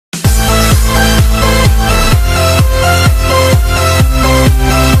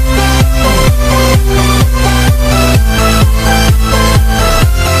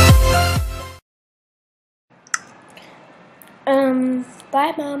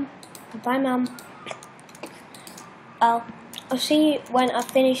Bye, Mum. Bye, Mum. I'll see you when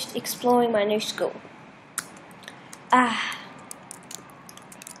I've finished exploring my new school.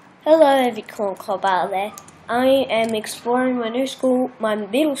 Hello, every corn club out there. I am exploring my new school, my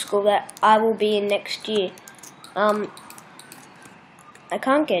middle school that I will be in next year. I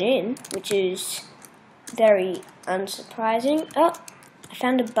can't get in, which is very unsurprising. Oh, I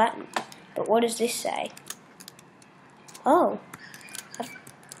found a button. But what does this say? Oh, I've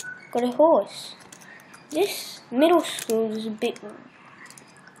got a horse. This middle school is a bit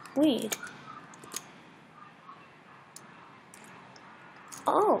weird.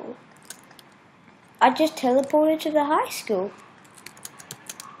 Oh, I just teleported to the high school.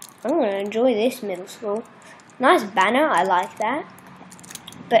 I'm going to enjoy this middle school. Nice banner, I like that.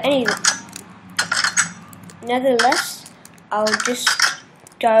 But anyway, nevertheless, I'll just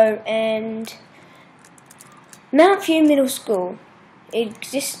go and... Mount View Middle School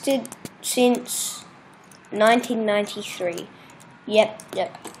existed since 1993. Yep.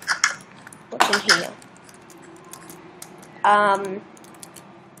 What's in here?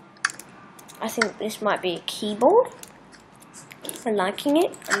 I think this might be a keyboard. I'm liking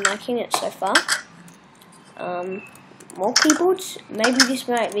it so far. More keyboards. Maybe this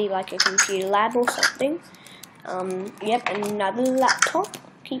might be like a computer lab or something. Yep, another laptop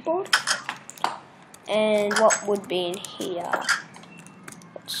keyboard. And what would be in here?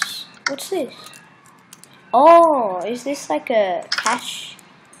 What's this? Oh, is this like a cash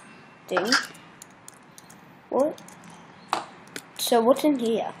thing? What? So what's in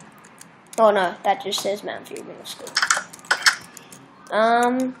here? Oh no, that just says Mount View Middle School.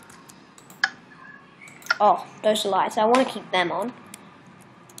 Oh, those are lights. I want to keep them on.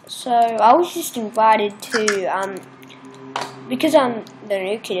 So I was just invited to because I'm the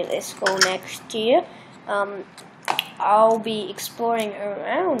new kid at this school next year. I'll be exploring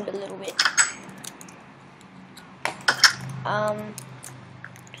around a little bit.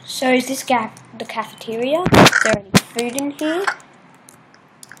 So is this the cafeteria? Is there any food in here?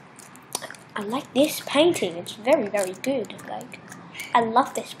 I like this painting. It's very, very good. Like, I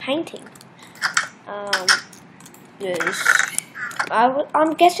love this painting.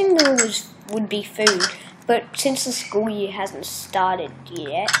 I'm guessing there would be food, but since the school year hasn't started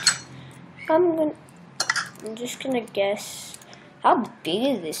yet, I'm just gonna guess. How big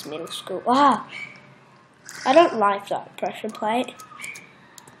is this middle school? I don't like that pressure plate.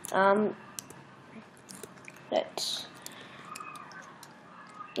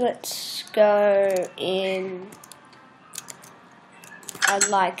 Let's go in. I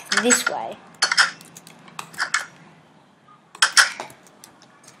like this way.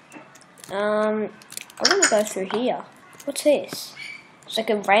 I want to go through here. What's this? It's like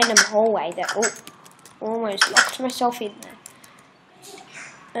a random hallway that almost locked myself in there.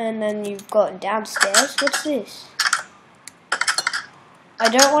 And then you've got downstairs. What's this? I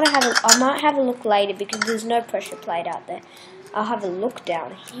don't want to have I might have a look later because there's no pressure plate out there. I'll have a look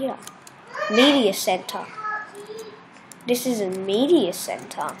down here. Media center. This is a media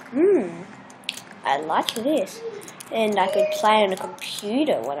center. I like this. And I could play on a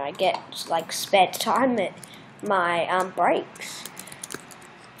computer when I get like spare time at my breaks.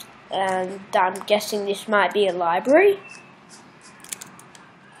 And I'm guessing this might be a library.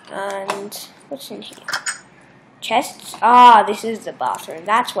 And what's in here? Chests? This is the bathroom.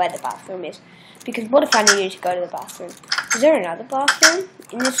 That's where the bathroom is. Because what if I needed to go to the bathroom? Is there another bathroom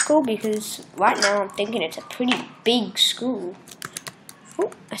in this school? Because right now I'm thinking it's a pretty big school.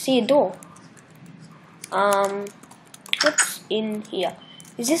 Oh, I see a door. What's in here?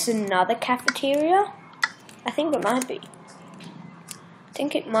 Is this another cafeteria? I think it might be. I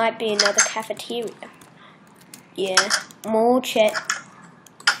think it might be another cafeteria. Yeah, more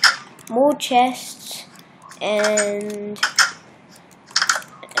chests and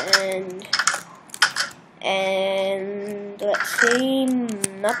let's see,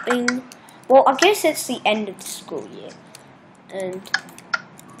 nothing. Well, I guess it's the end of the school year, and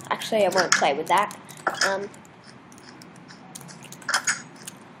actually I won't play with that.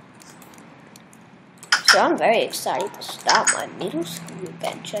 So I'm very excited to start my middle school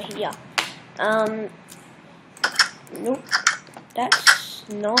adventure here. Nope, that's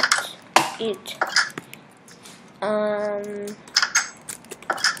not it.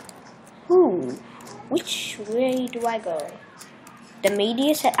 Which way do I go? The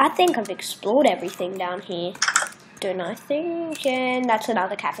media set. I think I've explored everything down here. Don't I think? And that's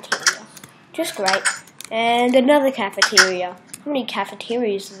another cafeteria. Just great. And another cafeteria. How many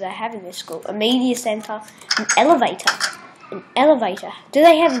cafeterias do they have in this school? A media center, an elevator. An elevator. Do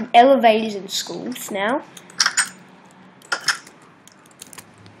they have elevators in schools now?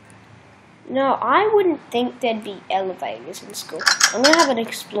 No, I wouldn't think there'd be elevators in school. I'm gonna have an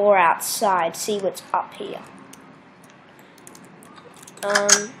explore outside, see what's up here.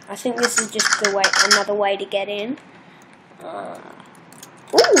 I think this is just the way, another way to get in.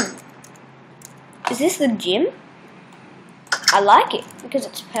 Ooh! Is this the gym? I like it because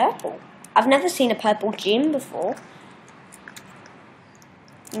it's purple. I've never seen a purple gym before.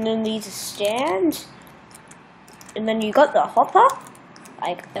 And then these are stands. And then you got the hopper.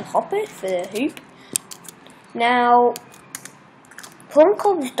 Like the hopper for the hoop. Now, corn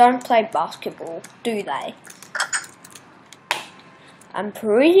cobs don't play basketball, do they? I'm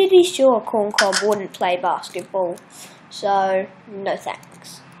pretty sure a corn cob wouldn't play basketball. So, no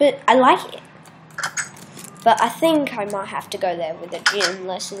thanks. But I like it. But I think I might have to go there with the gym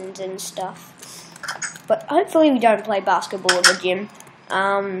lessons and stuff. But hopefully we don't play basketball at the gym.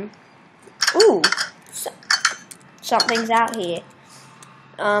 Ooh. Something's out here.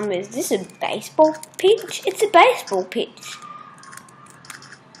 Is this a baseball pitch? It's a baseball pitch.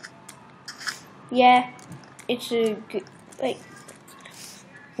 Yeah. It's a good... Wait.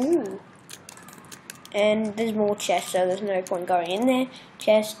 Ooh. And there's more chests, so there's no point going in there.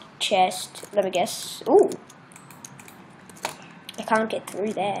 Chest. Let me guess. Ooh. I can't get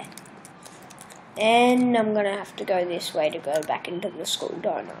through there. And I'm gonna have to go this way to go back into the school,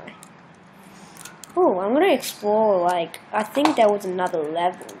 don't I? Oh, I'm gonna explore, like, I think there was another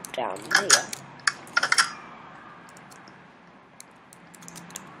level down here.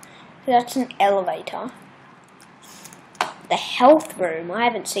 That's an elevator. The health room, I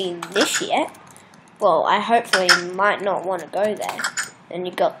haven't seen this yet. Well, I hopefully might not want to go there. And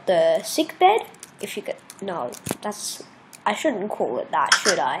you got the sick bed. If you could, no, that's, I shouldn't call it that,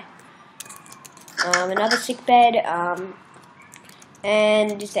 should I? Another sick bed,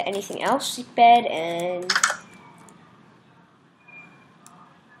 and is there anything else? Sick bed, and...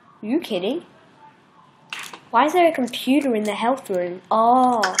 Are you kidding? Why is there a computer in the health room?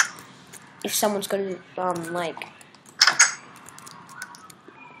 Oh, if someone's gonna, like...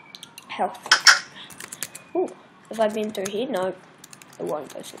 Health. Ooh, have I been through here? No, I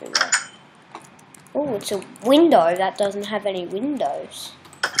won't go through there. Oh, it's a window that doesn't have any windows.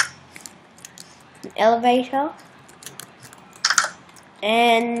 An elevator.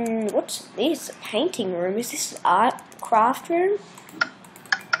 And what's this? A painting room? Is this an art craft room?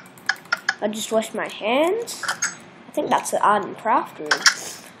 I just washed my hands. I think that's the art and craft room.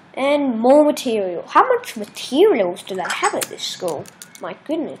 And more material. How much materials do they have at this school? My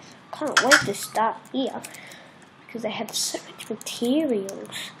goodness. Can't wait to start here. Because they have so much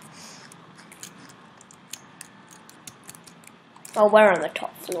materials. Oh, we're on the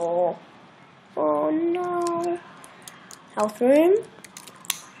top floor. Oh no. Health room.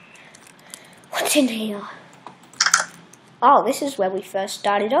 What's in here? Oh, this is where we first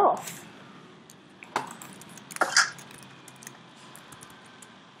started off.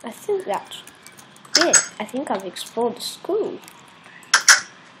 I think that's it. I think I've explored the school.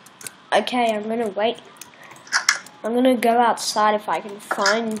 Okay, I'm gonna wait. I'm gonna go outside if I can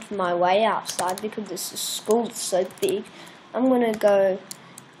find my way outside because this school is so big. I'm gonna go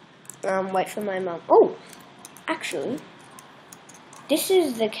wait for my mum. Oh, actually, this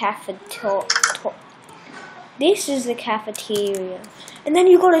is the This is the cafeteria, and then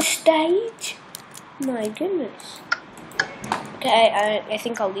you got a stage. My goodness. Okay, I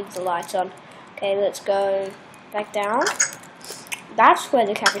think I'll leave the lights on. Okay, let's go back down. That's where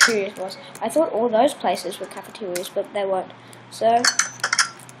the cafeteria was. I thought all those places were cafeterias, but they weren't. So,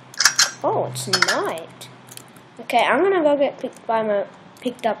 oh, it's night. Okay, I'm gonna go get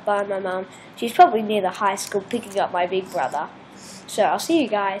picked up by my mum. She's probably near the high school picking up my big brother. So I'll see you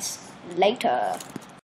guys later.